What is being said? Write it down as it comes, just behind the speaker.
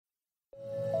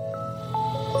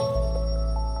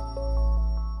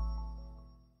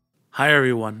Hi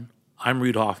everyone, I'm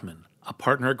Reid Hoffman, a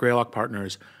partner at Greylock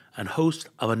Partners and host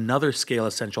of another Scale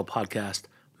Essential podcast,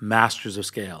 Masters of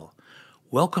Scale.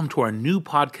 Welcome to our new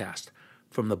podcast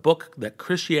from the book that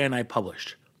Chris Ye and I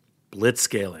published,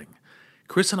 Blitzscaling.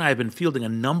 Chris and I have been fielding a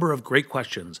number of great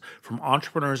questions from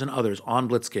entrepreneurs and others on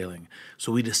blitzscaling,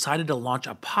 so we decided to launch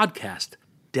a podcast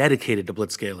dedicated to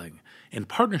blitzscaling in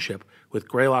partnership with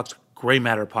Greylock's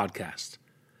Greymatter podcast.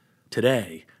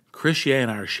 Today, Chris Ye and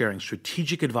I are sharing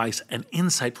strategic advice and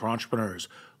insight for entrepreneurs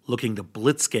looking to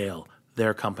blitzscale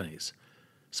their companies,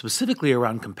 specifically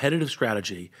around competitive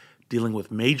strategy, dealing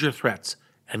with major threats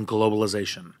and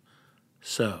globalization.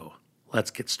 So,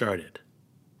 let's get started.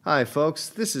 Hi, folks.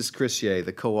 This is Chris Ye,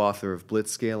 the co-author of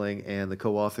Blitzscaling and the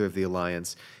co-author of The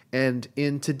Alliance. And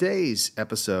in today's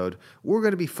episode, we're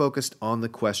going to be focused on the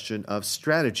question of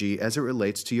strategy as it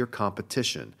relates to your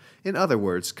competition. In other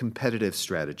words, competitive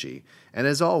strategy. And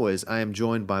as always, I am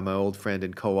joined by my old friend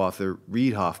and co-author,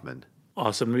 Reid Hoffman.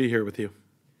 Awesome to be here with you.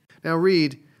 Now,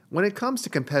 Reid, when it comes to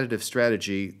competitive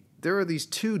strategy, there are these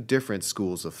two different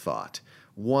schools of thought.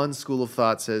 One school of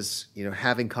thought says,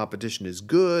 having competition is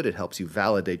good, it helps you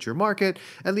validate your market,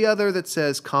 and the other that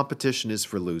says competition is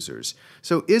for losers.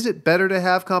 So is it better to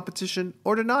have competition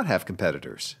or to not have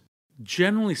competitors?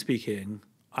 Generally speaking,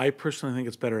 I personally think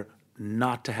it's better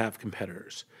not to have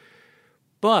competitors.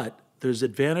 But there's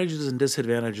advantages and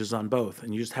disadvantages on both,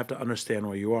 and you just have to understand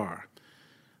where you are.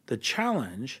 The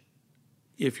challenge,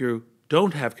 if you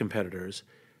don't have competitors,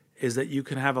 is that you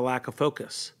can have a lack of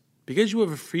focus. Because you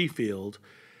have a free field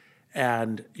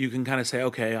and you can kind of say,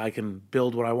 okay, I can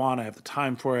build what I want, I have the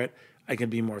time for it, I can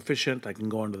be more efficient, I can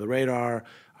go under the radar,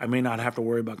 I may not have to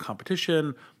worry about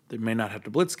competition, they may not have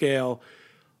to blitzscale.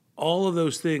 All of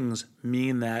those things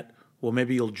mean that, well,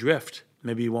 maybe you'll drift,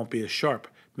 maybe you won't be as sharp,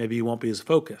 maybe you won't be as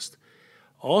focused.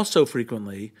 Also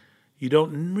frequently, you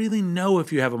don't really know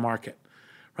if you have a market,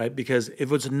 right? Because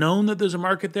if it's known that there's a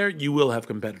market there, you will have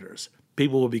competitors.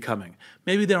 People will be coming.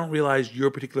 Maybe they don't realize your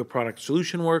particular product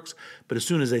solution works, but as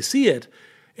soon as they see it,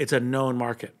 it's a known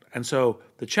market. And so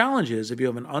the challenge is, if you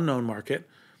have an unknown market,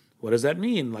 what does that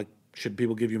mean? Like, should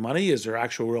people give you money? Is there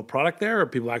actual real product there? Are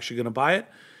people actually going to buy it?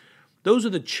 Those are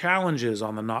the challenges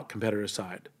on the not competitor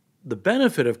side. The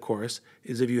benefit, of course,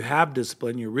 is if you have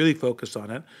discipline, you're really focused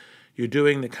on it, you're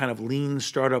doing the kind of lean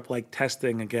startup-like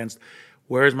testing against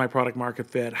where is my product market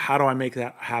fit? How do I make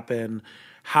that happen?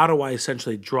 How do I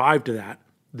essentially drive to that?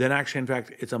 Then actually, in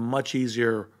fact, it's a much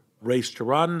easier race to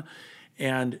run,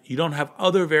 and you don't have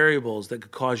other variables that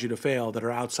could cause you to fail that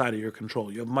are outside of your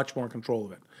control. You have much more control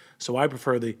of it. So I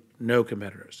prefer the no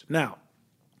competitors. Now,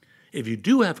 if you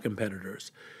do have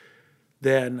competitors,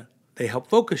 then they help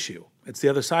focus you. It's the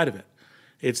other side of it.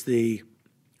 It's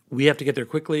we have to get there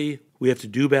quickly, we have to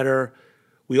do better.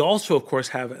 We also, of course,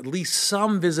 have at least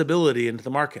some visibility into the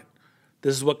market.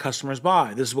 This is what customers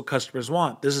buy. This is what customers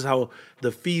want. This is how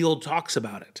the field talks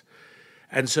about it.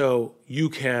 And so you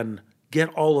can get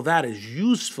all of that as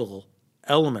useful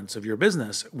elements of your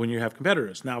business when you have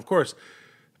competitors. Now, of course,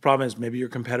 the problem is maybe your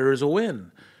competitors will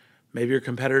win. Maybe your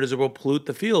competitors will pollute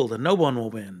the field and no one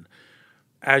will win.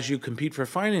 As you compete for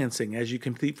financing, as you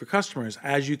compete for customers,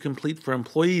 as you compete for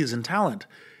employees and talent,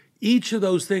 each of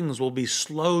those things will be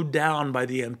slowed down by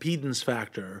the impedance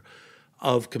factor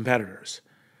of competitors.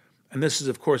 And this is,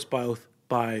 of course, both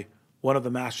by one of the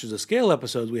Masters of Scale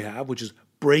episodes we have, which is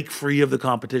Break Free of the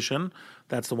Competition.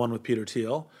 That's the one with Peter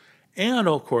Thiel. And,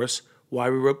 of course,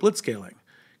 why we wrote Blitzscaling.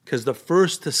 Because the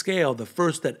first to scale, the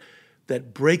first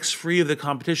that breaks free of the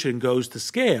competition goes to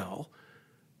scale,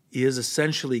 is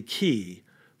essentially key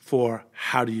for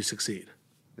how do you succeed.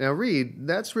 Now, Reid,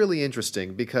 that's really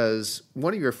interesting because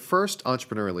one of your first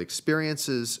entrepreneurial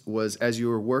experiences was as you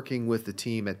were working with the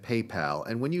team at PayPal.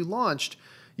 And when you launched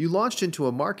into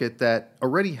a market that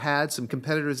already had some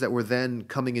competitors that were then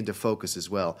coming into focus as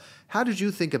well. How did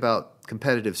you think about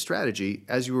competitive strategy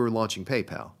as you were launching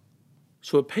PayPal?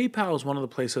 So PayPal is one of the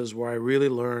places where I really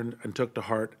learned and took to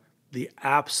heart the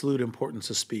absolute importance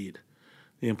of speed.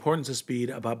 The importance of speed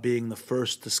about being the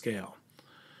first to scale.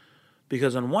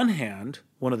 Because on one hand,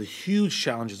 one of the huge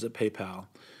challenges at PayPal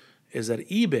is that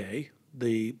eBay,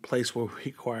 the place where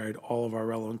we acquired all of our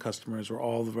relevant customers, where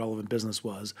all the relevant business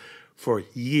was for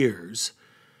years,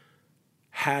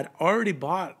 had already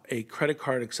bought a credit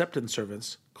card acceptance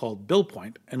service called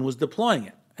BillPoint and was deploying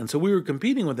it. And so we were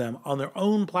competing with them on their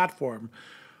own platform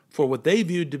for what they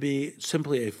viewed to be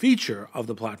simply a feature of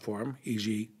the platform,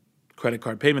 e.g. credit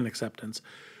card payment acceptance,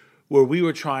 where we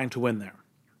were trying to win there.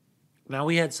 Now,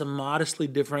 we had some modestly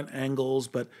different angles,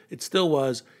 but it still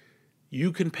was,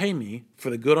 you can pay me for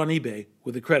the good on eBay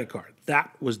with a credit card.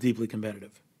 That was deeply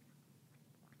competitive.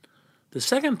 The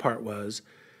second part was,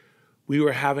 we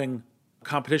were having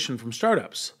competition from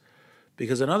startups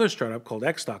because another startup called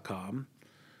X.com,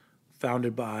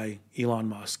 founded by Elon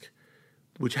Musk,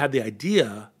 which had the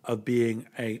idea of being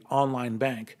an online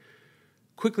bank,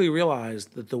 quickly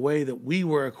realized that the way that we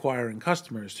were acquiring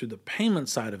customers through the payment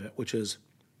side of it, which is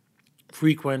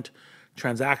frequent,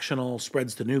 transactional,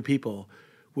 spreads to new people,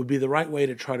 would be the right way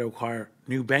to try to acquire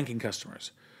new banking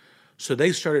customers. So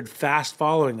they started fast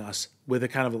following us with a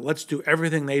kind of, let's do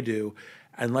everything they do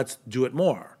and let's do it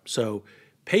more. So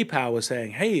PayPal was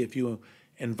saying, hey, if you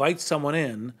invite someone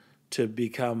in to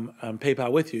become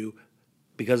PayPal with you,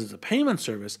 because it's a payment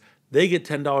service, they get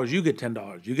 $10, you get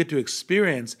 $10. You get to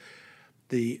experience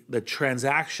the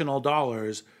transactional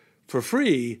dollars for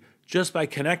free just by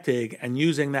connecting and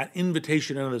using that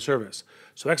invitation into the service.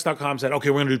 So X.com said, okay,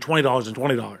 we're going to do $20 and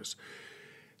 $20.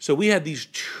 So we had these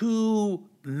two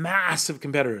massive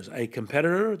competitors, a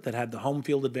competitor that had the home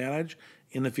field advantage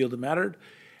in the field that mattered,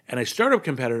 and a startup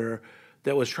competitor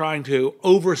that was trying to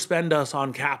overspend us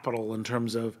on capital in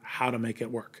terms of how to make it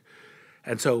work.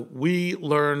 And so we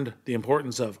learned the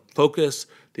importance of focus,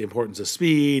 the importance of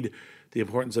speed, the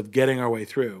importance of getting our way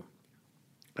through.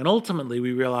 And ultimately,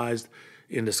 we realized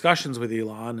in discussions with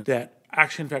Elon that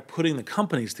actually, in fact, putting the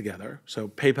companies together, so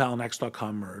PayPal and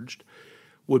X.com merged,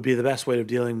 would be the best way of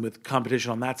dealing with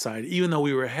competition on that side. Even though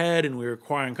we were ahead and we were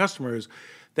acquiring customers,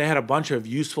 they had a bunch of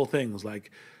useful things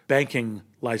like banking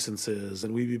licenses,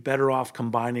 and we'd be better off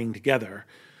combining together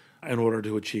in order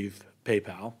to achieve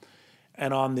PayPal.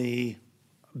 And on the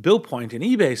BillPoint and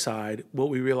eBay side, what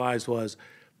we realized was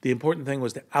the important thing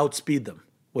was to outspeed them,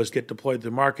 was get deployed to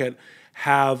the market,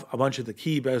 have a bunch of the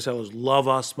key bestsellers love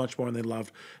us much more than they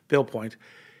loved BillPoint.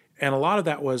 And a lot of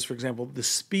that was, for example, the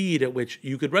speed at which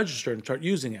you could register and start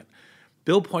using it.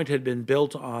 BillPoint had been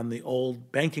built on the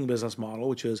old banking business model,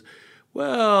 which is,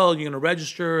 well, you're going to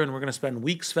register and we're going to spend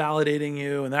weeks validating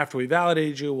you. And after we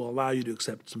validate you, we'll allow you to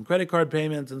accept some credit card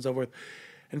payments and so forth.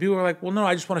 And people were like, well, no,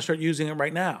 I just want to start using it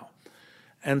right now.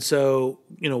 And so,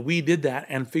 we did that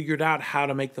and figured out how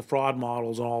to make the fraud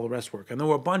models and all the rest work. And there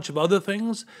were a bunch of other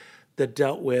things that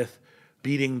dealt with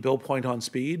beating BillPoint on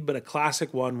speed. But a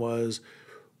classic one was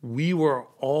we were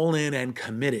all in and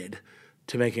committed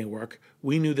to making it work.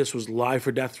 We knew this was life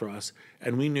or death for us.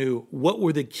 And we knew what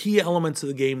were the key elements of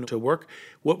the game to work,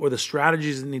 what were the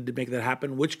strategies that needed to make that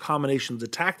happen, which combinations of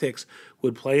tactics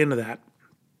would play into that.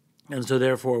 And so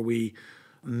therefore, we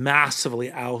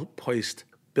massively outpaced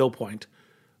BillPoint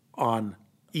on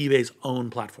eBay's own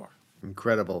platform.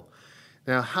 Incredible.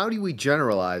 Now, how do we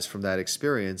generalize from that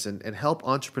experience and help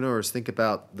entrepreneurs think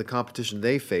about the competition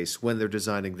they face when they're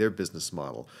designing their business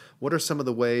model? What are some of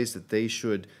the ways that they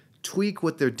should tweak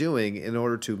what they're doing in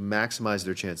order to maximize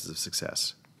their chances of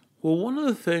success? Well, one of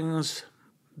the things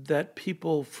that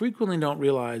people frequently don't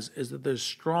realize is that there's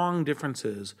strong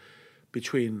differences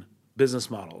between business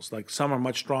models. Like some are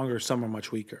much stronger, some are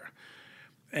much weaker.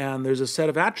 And there's a set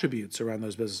of attributes around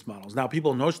those business models. Now,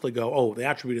 people mostly go, oh, the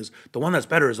attribute is the one that's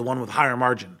better is the one with higher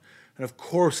margin. And of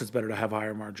course, it's better to have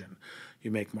higher margin.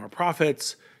 You make more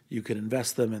profits. You can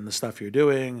invest them in the stuff you're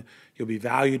doing. You'll be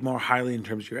valued more highly in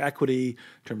terms of your equity,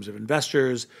 in terms of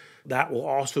investors. That will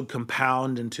also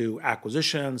compound into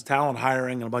acquisitions, talent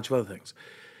hiring, and a bunch of other things.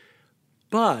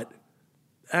 But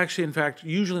actually, in fact,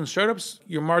 usually in startups,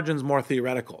 your margin's more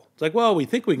theoretical. It's like, well, we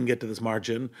think we can get to this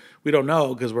margin. We don't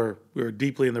know because we're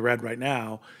deeply in the red right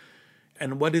now.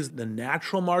 And what is the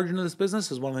natural margin of this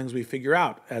business is one of the things we figure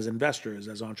out as investors,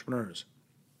 as entrepreneurs.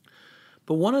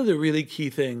 But one of the really key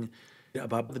thing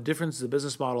about the difference of the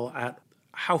business model at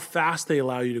how fast they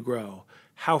allow you to grow,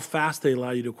 how fast they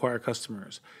allow you to acquire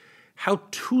customers, how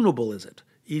tunable is it?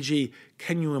 E.g.,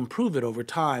 can you improve it over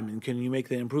time and can you make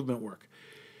the improvement work?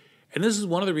 And this is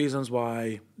one of the reasons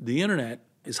why the internet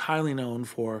is highly known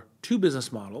for two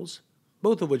business models,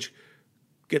 both of which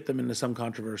get them into some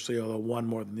controversy, although one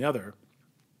more than the other.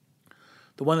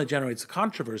 The one that generates the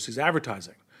controversy is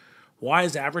advertising. Why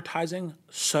is advertising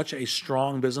such a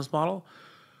strong business model?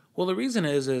 Well, the reason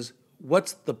is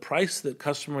what's the price that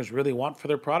customers really want for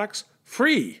their products?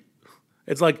 Free.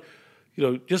 It's like,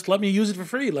 just let me use it for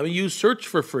free. Let me use search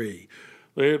for free.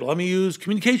 Let me use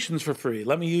communications for free.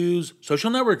 Let me use social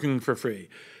networking for free.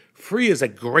 Free is a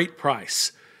great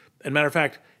price. And matter of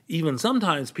fact, even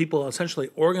sometimes people essentially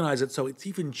organize it so it's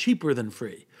even cheaper than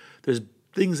free. There's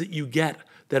things that you get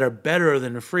that are better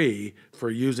than free for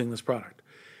using this product.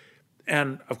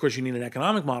 And of course, you need an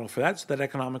economic model for that. So that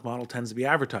economic model tends to be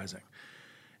advertising.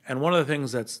 And one of the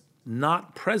things that's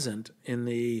not present in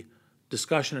the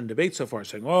discussion and debate so far,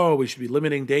 saying, oh, we should be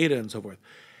limiting data and so forth.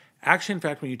 Actually, in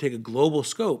fact, when you take a global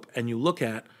scope and you look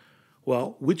at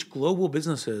Well, which global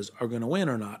businesses are going to win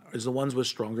or not is the ones with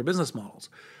stronger business models.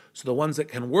 So the ones that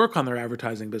can work on their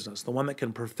advertising business, the one that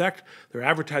can perfect their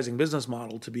advertising business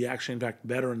model to be actually, in fact,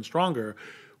 better and stronger,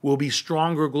 will be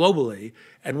stronger globally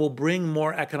and will bring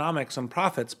more economics and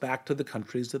profits back to the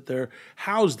countries that they're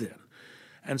housed in.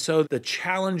 And so the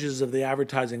challenges of the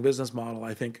advertising business model,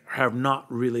 I think, have not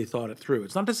really thought it through.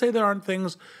 It's not to say there aren't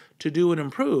things to do and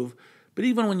improve, but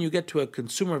even when you get to a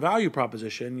consumer value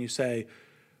proposition, you say,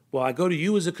 well, I go to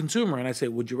you as a consumer and I say,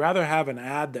 would you rather have an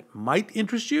ad that might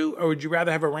interest you or would you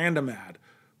rather have a random ad?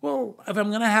 Well, if I'm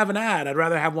going to have an ad, I'd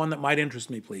rather have one that might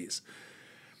interest me, please.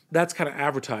 That's kind of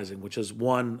advertising, which is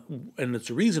one, and it's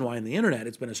a reason why in the internet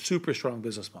it's been a super strong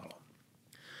business model.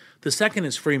 The second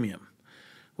is freemium,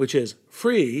 which is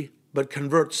free but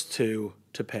converts to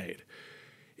paid.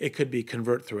 It could be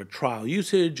convert through a trial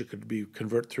usage. It could be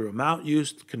convert through amount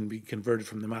used. It can be converted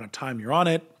from the amount of time you're on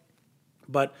it.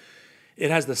 But it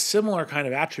has the similar kind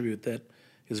of attribute that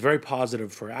is very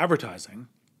positive for advertising,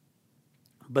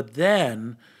 but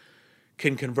then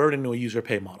can convert into a user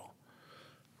pay model.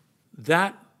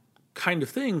 That kind of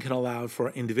thing can allow for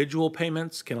individual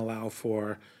payments, can allow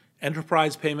for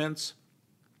enterprise payments.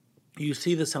 You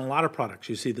see this in a lot of products.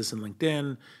 You see this in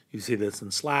LinkedIn. You see this in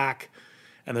Slack.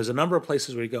 And there's a number of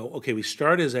places where you go, okay, we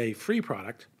start as a free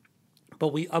product, but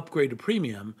we upgrade to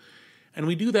premium. And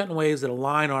we do that in ways that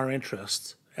align our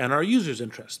interests and our users'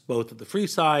 interests, both at the free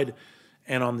side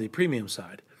and on the premium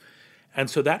side. And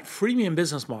so that freemium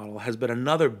business model has been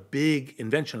another big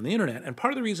invention on the internet. And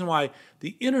part of the reason why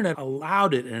the internet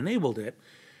allowed it and enabled it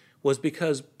was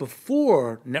because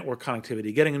before network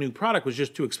connectivity, getting a new product was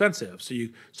just too expensive.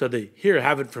 So they here,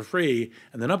 have it for free,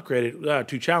 and then upgrade it,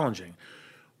 too challenging.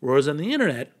 Whereas on the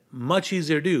internet, much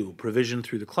easier to do. Provision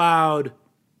through the cloud,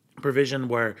 provision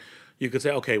where you could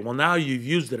say, okay, well, now you've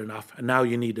used it enough, and now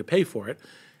you need to pay for it,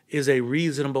 is a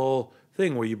reasonable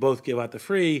thing where you both give out the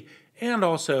free and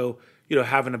also,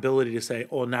 have an ability to say,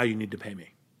 oh, now you need to pay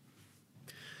me.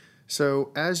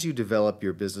 So as you develop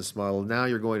your business model, now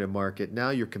you're going to market, now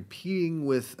you're competing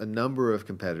with a number of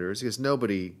competitors because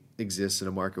nobody exists in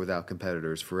a market without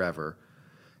competitors forever.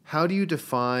 How do you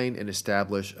define and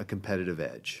establish a competitive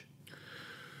edge?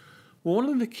 Well, one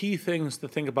of the key things to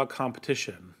think about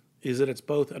competition is that it's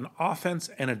both an offense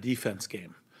and a defense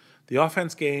game. The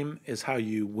offense game is how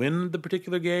you win the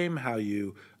particular game, how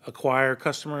you acquire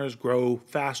customers, grow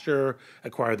faster,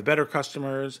 acquire the better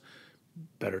customers,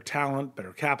 better talent,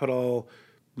 better capital,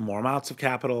 more amounts of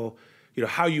capital,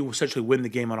 how you essentially win the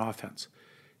game on offense.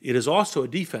 It is also a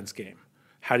defense game.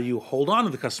 How do you hold on to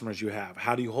the customers you have?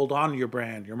 How do you hold on to your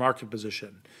brand, your market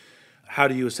position? How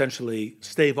do you essentially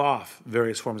stave off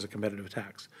various forms of competitive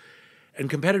attacks? And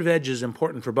competitive edge is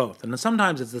important for both. And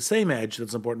sometimes it's the same edge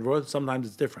that's important for both, sometimes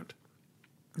it's different.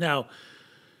 Now,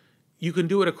 you can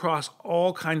do it across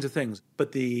all kinds of things,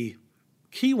 but the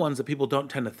key ones that people don't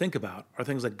tend to think about are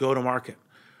things like go-to-market,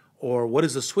 or what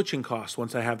is the switching cost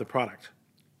once I have the product?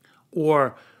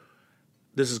 Or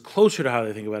this is closer to how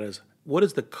they think about it is, what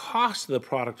is the cost of the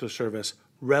product or service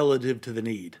relative to the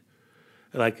need,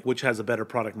 which has a better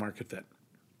product market fit?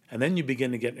 And then you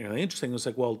begin to get really interesting. It's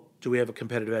like, well, do we have a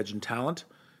competitive edge in talent?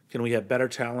 Can we have better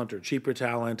talent or cheaper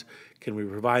talent? Can we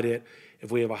provide it?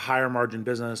 If we have a higher margin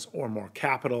business or more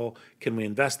capital, can we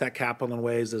invest that capital in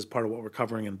ways as part of what we're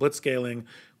covering in Blitzscaling,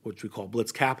 which we call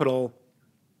Blitz Capital?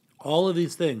 All of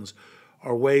these things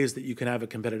are ways that you can have a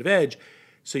competitive edge.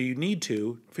 So you need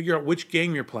to figure out which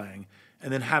game you're playing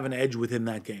and then have an edge within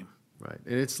that game. Right.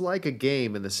 And it's like a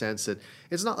game in the sense that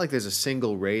it's not like there's a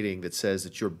single rating that says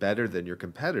that you're better than your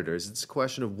competitors. It's a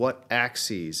question of what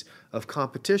axes of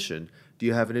competition do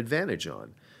you have an advantage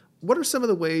on. What are some of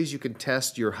the ways you can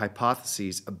test your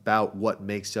hypotheses about what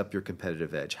makes up your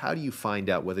competitive edge? How do you find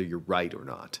out whether you're right or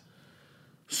not?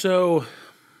 So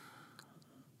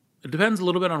it depends a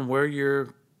little bit on where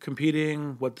you're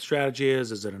competing, what the strategy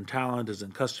is. Is it in talent? Is it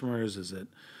in customers? Is it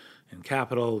in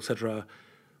capital, et cetera?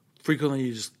 Frequently,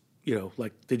 you just,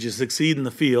 did you succeed in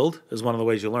the field is one of the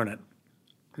ways you learn it.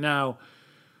 Now,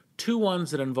 two ones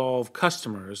that involve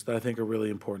customers that I think are really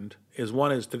important is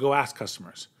one is to go ask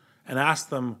customers and ask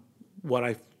them what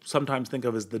I sometimes think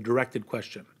of as the directed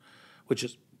question, which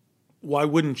is, why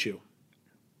wouldn't you?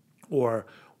 Or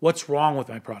what's wrong with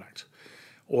my product?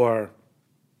 Or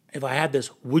if I had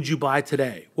this, would you buy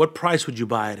today? What price would you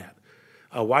buy it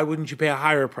at? Why wouldn't you pay a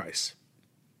higher price?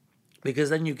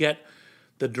 Because then you get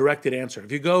the directed answer.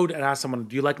 If you go and ask someone,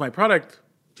 do you like my product?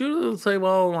 You'll say,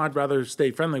 well, I'd rather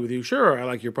stay friendly with you. Sure, I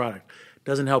like your product.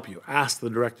 Doesn't help you. Ask the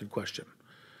directed question.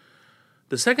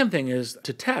 The second thing is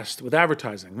to test with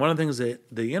advertising. One of the things that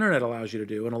the internet allows you to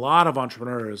do, and a lot of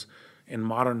entrepreneurs in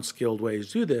modern skilled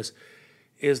ways do this,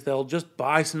 is they'll just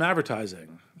buy some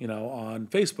advertising, on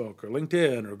Facebook or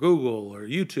LinkedIn or Google or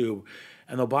YouTube,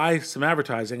 and they'll buy some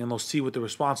advertising and they'll see what the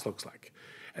response looks like.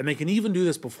 And they can even do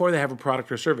this before they have a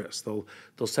product or service. They'll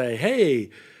say,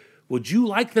 hey, would you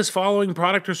like this following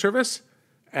product or service?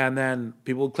 And then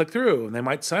people will click through and they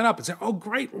might sign up and say, oh,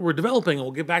 great, we're developing and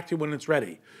we'll get back to you when it's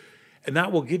ready. And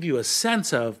that will give you a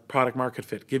sense of product market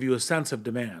fit, give you a sense of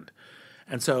demand.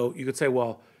 And so you could say,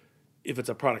 well, if it's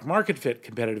a product market fit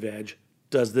competitive edge,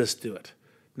 does this do it?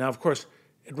 Now, of course,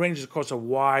 it ranges across a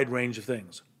wide range of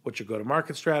things. What's your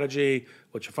go-to-market strategy?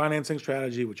 What's your financing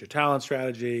strategy? What's your talent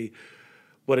strategy?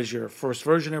 What is your first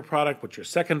version of your product? What's your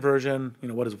second version?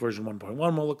 What does version 1.1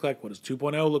 will look like? What does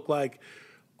 2.0 look like?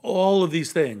 All of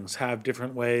these things have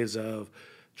different ways of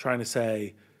trying to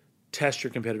say, test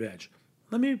your competitive edge.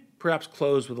 Let me perhaps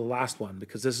close with the last one,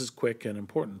 because this is quick and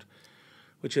important,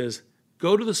 which is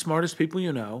go to the smartest people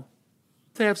you know.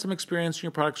 If they have some experience in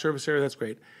your product service area, that's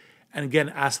great. And again,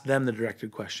 ask them the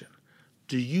directed question.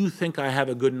 Do you think I have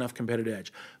a good enough competitive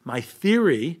edge? My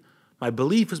theory, my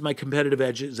belief is my competitive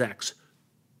edge is X.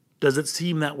 Does it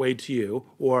seem that way to you?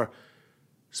 Or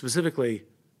specifically,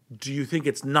 do you think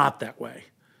it's not that way?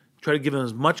 Try to give them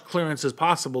as much clearance as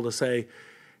possible to say,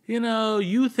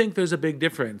 you think there's a big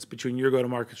difference between your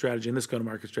go-to-market strategy and this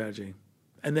go-to-market strategy.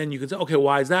 And then you can say, okay,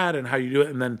 why is that and how you do it?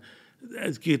 And then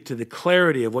get to the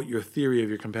clarity of what your theory of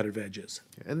your competitive edge is.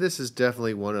 And this is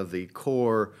definitely one of the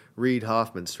core Reid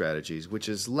Hoffman strategies, which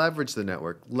is leverage the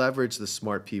network, leverage the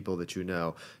smart people that you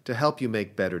know to help you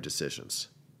make better decisions.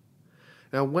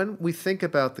 Now, when we think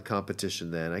about the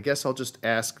competition then, I guess I'll just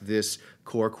ask this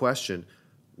core question.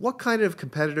 What kind of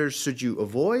competitors should you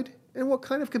avoid, and what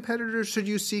kind of competitors should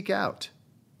you seek out?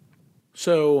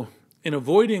 So in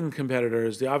avoiding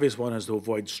competitors, the obvious one is to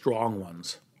avoid strong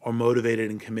ones or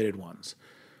motivated and committed ones.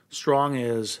 Strong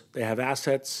is they have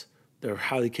assets, they're a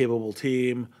highly capable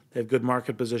team, they have good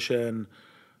market position,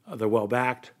 they're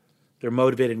well-backed, they're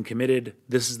motivated and committed.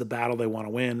 This is the battle they want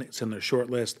to win. It's in their short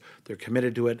list. They're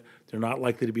committed to it. They're not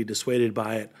likely to be dissuaded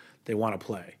by it. They want to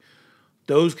play.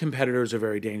 Those competitors are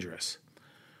very dangerous.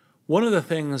 One of the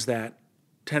things that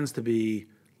tends to be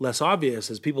less obvious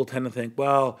is people tend to think,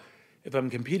 well, if I'm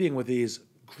competing with these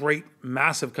great,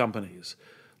 massive companies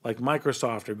like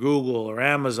Microsoft or Google or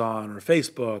Amazon or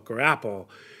Facebook or Apple,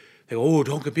 they go, oh,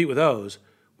 don't compete with those.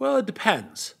 Well, it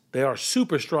depends. They are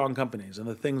super strong companies, and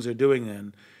the things they're doing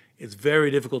in, it's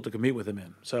very difficult to compete with them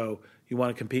in. So you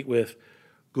want to compete with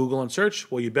Google and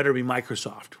search? Well, you better be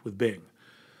Microsoft with Bing.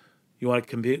 You want to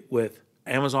compete with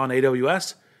Amazon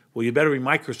AWS? Well, you better be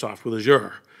Microsoft with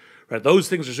Azure. Right? Those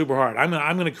things are super hard. I'm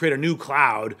going to create a new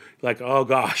cloud. Like, oh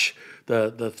gosh,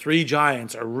 the three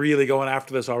giants are really going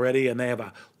after this already, and they have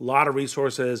a lot of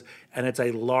resources, and it's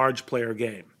a large player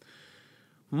game.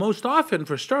 Most often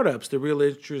for startups, the real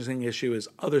interesting issue is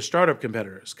other startup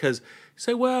competitors. Because you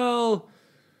say, well,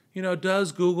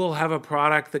 does Google have a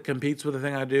product that competes with the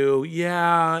thing I do?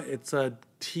 Yeah, it's a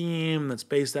team that's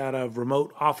based out of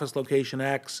remote office location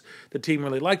X. The team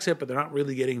really likes it, but they're not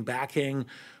really getting backing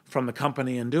from the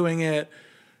company in doing it.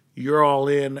 You're all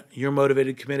in. You're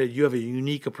motivated, committed. You have a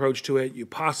unique approach to it. You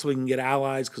possibly can get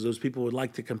allies because those people would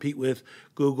like to compete with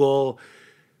Google.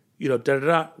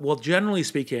 Well, generally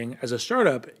speaking, as a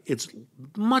startup, it's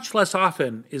much less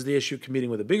often is the issue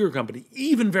competing with a bigger company,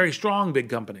 even very strong big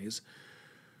companies,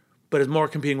 but it's more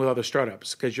competing with other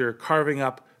startups because you're carving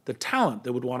up the talent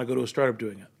that would want to go to a startup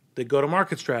doing it, the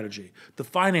go-to-market strategy, the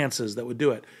finances that would do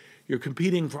it. You're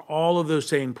competing for all of those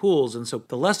same pools. And so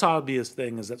the less obvious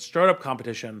thing is that startup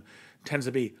competition tends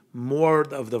to be more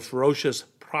of the ferocious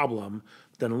problem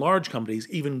than large companies,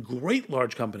 even great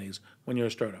large companies, when you're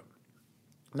a startup.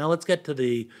 Now let's get to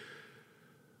the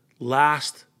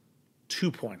last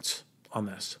 2 points on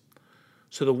this.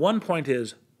 So the one point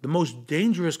is the most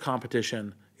dangerous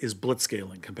competition is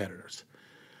blitzscaling competitors.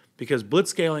 Because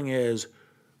blitzscaling is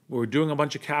we're doing a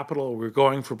bunch of capital, we're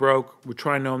going for broke, we're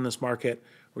trying to own this market,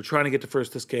 we're trying to get to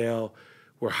first to scale,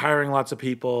 we're hiring lots of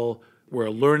people, we're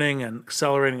learning and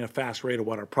accelerating at a fast rate of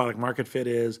what our product market fit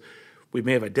is. We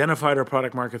may have identified our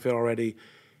product market fit already,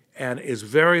 and it's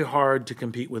very hard to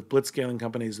compete with blitzscaling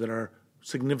companies that are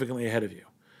significantly ahead of you.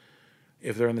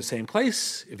 If they're in the same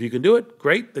place, if you can do it,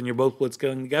 great, then you're both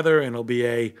blitzscaling together and it'll be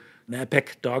an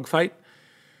epic dogfight.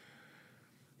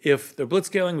 If they're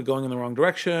blitzscaling but going in the wrong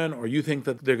direction, or you think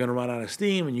that they're going to run out of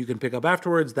steam and you can pick up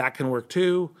afterwards, that can work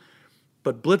too.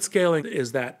 But blitzscaling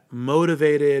is that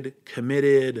motivated,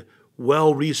 committed,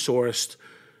 well-resourced,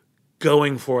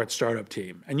 going for it startup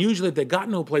team. And usually if they've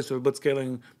gotten to a place with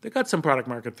blitzscaling, they've got some product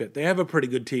market fit. They have a pretty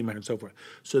good team and so forth.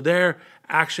 So they're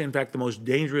actually, in fact, the most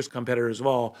dangerous competitors of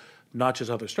all, not just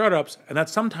other startups. And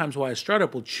that's sometimes why a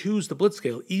startup will choose the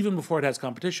blitzscale even before it has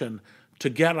competition to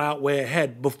get out way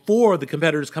ahead before the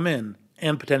competitors come in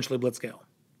and potentially blitzscale.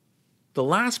 The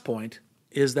last point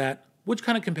is that which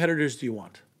kind of competitors do you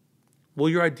want? Well,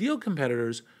 your ideal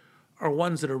competitors are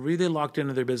ones that are really locked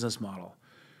into their business model,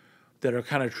 that are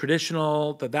kind of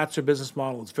traditional, that's their business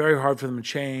model. It's very hard for them to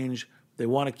change. They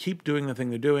want to keep doing the thing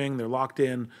they're doing. They're locked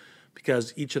in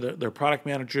because each of their product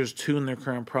managers tune their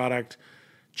current product.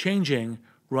 Changing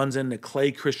runs into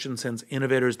Clay Christensen's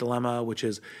innovator's dilemma, which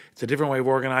is it's a different way of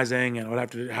organizing, and I would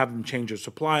have to have them change their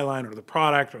supply line or the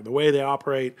product or the way they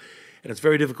operate. And it's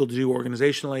very difficult to do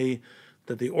organizationally,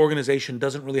 that the organization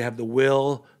doesn't really have the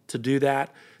will to do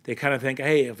that. They kind of think,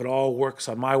 hey, if it all works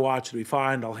on my watch, it'll be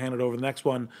fine. I'll hand it over to the next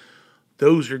one.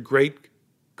 Those are great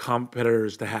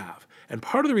competitors to have. And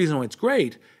part of the reason why it's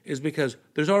great is because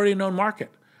there's already a known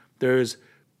market. There's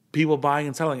people buying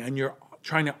and selling, and you're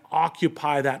trying to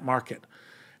occupy that market.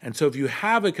 And so if you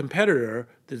have a competitor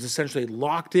that's essentially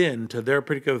locked in to their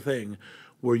particular thing,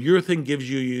 where your thing gives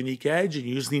you a unique edge and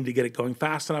you just need to get it going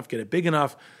fast enough, get it big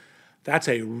enough, that's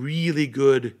a really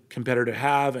good competitor to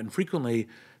have. And frequently,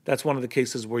 that's one of the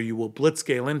cases where you will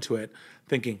blitzscale into it,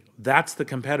 thinking that's the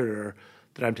competitor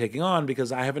that I'm taking on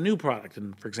because I have a new product.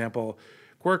 And for example,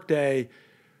 Workday,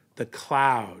 the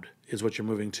cloud is what you're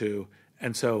moving to.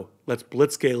 And so let's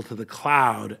blitzscale to the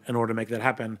cloud in order to make that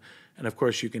happen. And of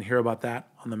course, you can hear about that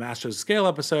on the Masters of Scale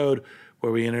episode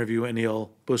where we interview Anil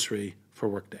Busri for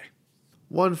Workday.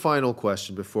 One final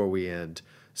question before we end.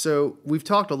 So we've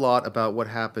talked a lot about what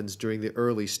happens during the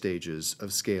early stages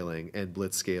of scaling and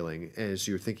blitzscaling as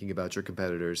you're thinking about your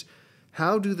competitors.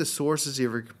 How do the sources of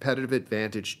your competitive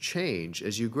advantage change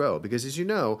as you grow? Because as you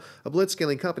know, a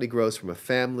blitzscaling company grows from a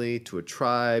family to a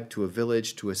tribe to a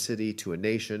village to a city to a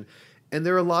nation. And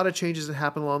there are a lot of changes that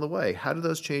happen along the way. How do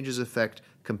those changes affect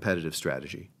competitive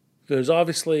strategy? There's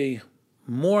obviously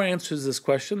more answers to this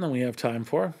question than we have time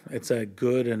for. It's a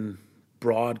good and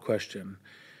broad question.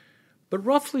 But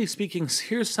roughly speaking,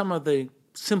 here's some of the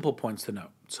simple points to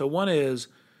note. So one is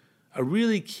a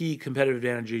really key competitive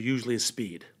advantage usually is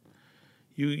speed.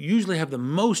 You usually have the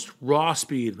most raw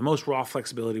speed, the most raw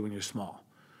flexibility when you're small.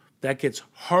 That gets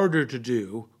harder to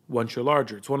do once you're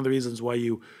larger. It's one of the reasons why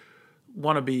you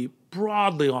want to be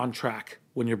broadly on track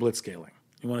when you're blitzscaling.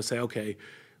 You want to say, okay,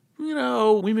 we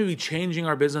may be changing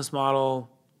our business model,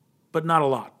 but not a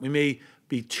lot. We may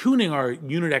be tuning our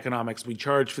unit economics. We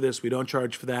charge for this, we don't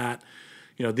charge for that.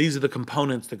 These are the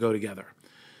components that go together.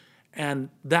 And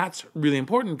that's really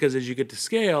important because as you get to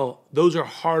scale, those are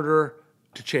harder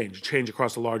to change. Change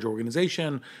across a large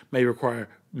organization may require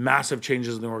massive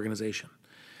changes in the organization.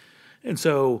 And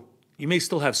so you may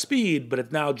still have speed, but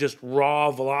it's now just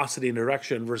raw velocity and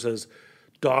direction versus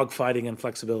dogfighting and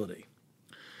flexibility.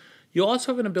 You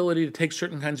also have an ability to take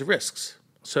certain kinds of risks.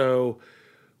 So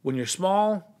when you're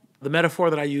small, the metaphor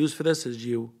that I use for this is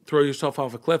you throw yourself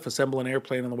off a cliff, assemble an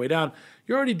airplane on the way down.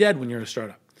 You're already dead when you're a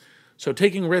startup. So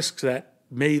taking risks that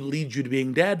may lead you to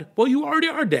being dead, well, you already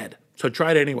are dead. So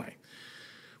try it anyway.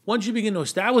 Once you begin to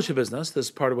establish a business, this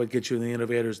is part of what gets you in the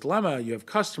innovator's dilemma. You have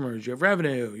customers, you have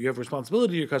revenue, you have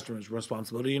responsibility to your customers,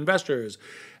 responsibility to investors,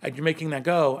 and you're making that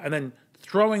go. And then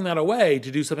throwing that away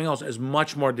to do something else is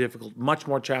much more difficult, much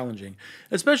more challenging,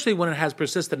 especially when it has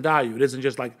persistent value. It isn't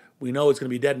just like, we know it's going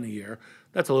to be dead in a year.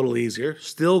 That's a little easier.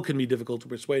 Still can be difficult to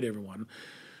persuade everyone.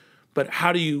 But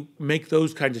how do you make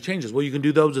those kinds of changes? Well, you can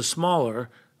do those as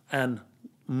smaller and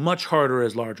much harder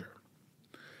as larger.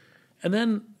 And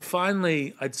then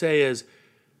finally, I'd say is,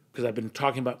 because I've been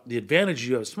talking about the advantage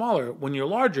you have smaller, when you're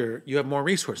larger, you have more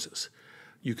resources.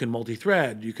 You can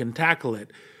multi-thread, you can tackle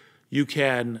it. You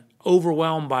can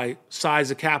overwhelm by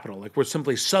size of capital, like we're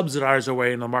simply subsidize our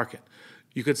way in the market.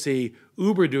 You could see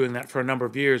Uber doing that for a number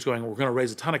of years, going, we're going to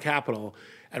raise a ton of capital,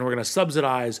 and we're going to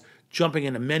subsidize jumping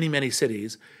into many, many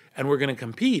cities, and we're going to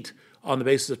compete on the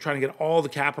basis of trying to get all the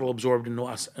capital absorbed into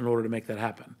us in order to make that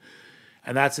happen.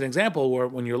 And that's an example where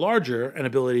when you're larger, an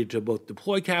ability to both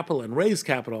deploy capital and raise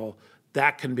capital,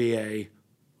 that can be a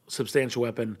substantial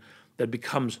weapon that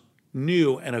becomes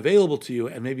new and available to you,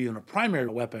 and maybe even a primary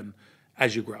weapon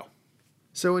as you grow.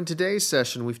 So in today's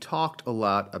session, we've talked a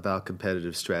lot about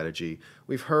competitive strategy.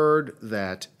 We've heard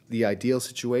that the ideal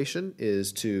situation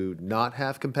is to not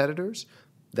have competitors.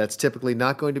 That's typically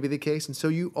not going to be the case, and so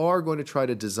you are going to try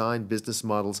to design business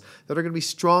models that are going to be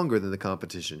stronger than the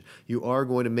competition. You are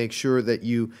going to make sure that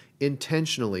you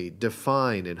intentionally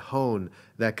define and hone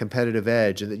that competitive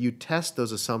edge and that you test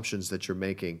those assumptions that you're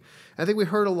making. I think we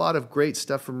heard a lot of great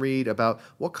stuff from Reid about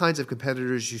what kinds of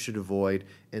competitors you should avoid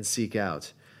and seek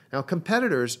out. Now,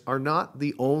 competitors are not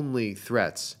the only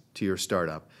threats to your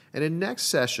startup, and in next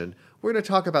session, we're going to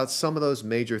talk about some of those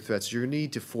major threats you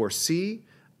need to foresee,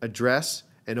 address,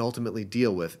 and ultimately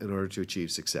deal with in order to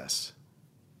achieve success.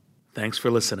 Thanks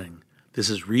for listening. This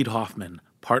is Reid Hoffman,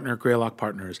 partner at Greylock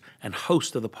Partners and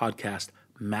host of the podcast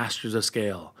Masters of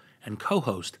Scale and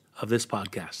co-host of this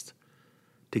podcast.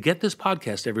 To get this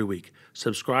podcast every week,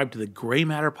 subscribe to the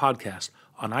Greymatter podcast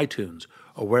on iTunes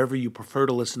or wherever you prefer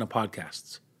to listen to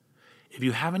podcasts. If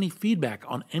you have any feedback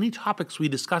on any topics we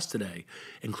discussed today,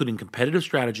 including competitive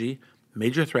strategy,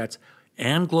 major threats,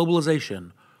 and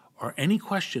globalization, or any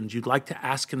questions you'd like to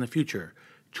ask in the future,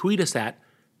 tweet us at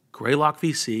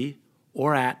GreylockVC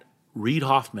or at Reid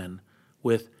Hoffman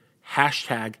with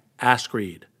hashtag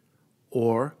AskReid,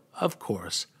 or, of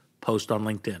course, post on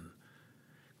LinkedIn.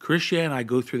 Chris Ye and I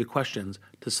go through the questions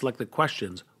to select the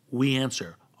questions we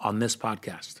answer on this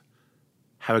podcast.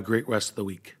 Have a great rest of the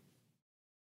week.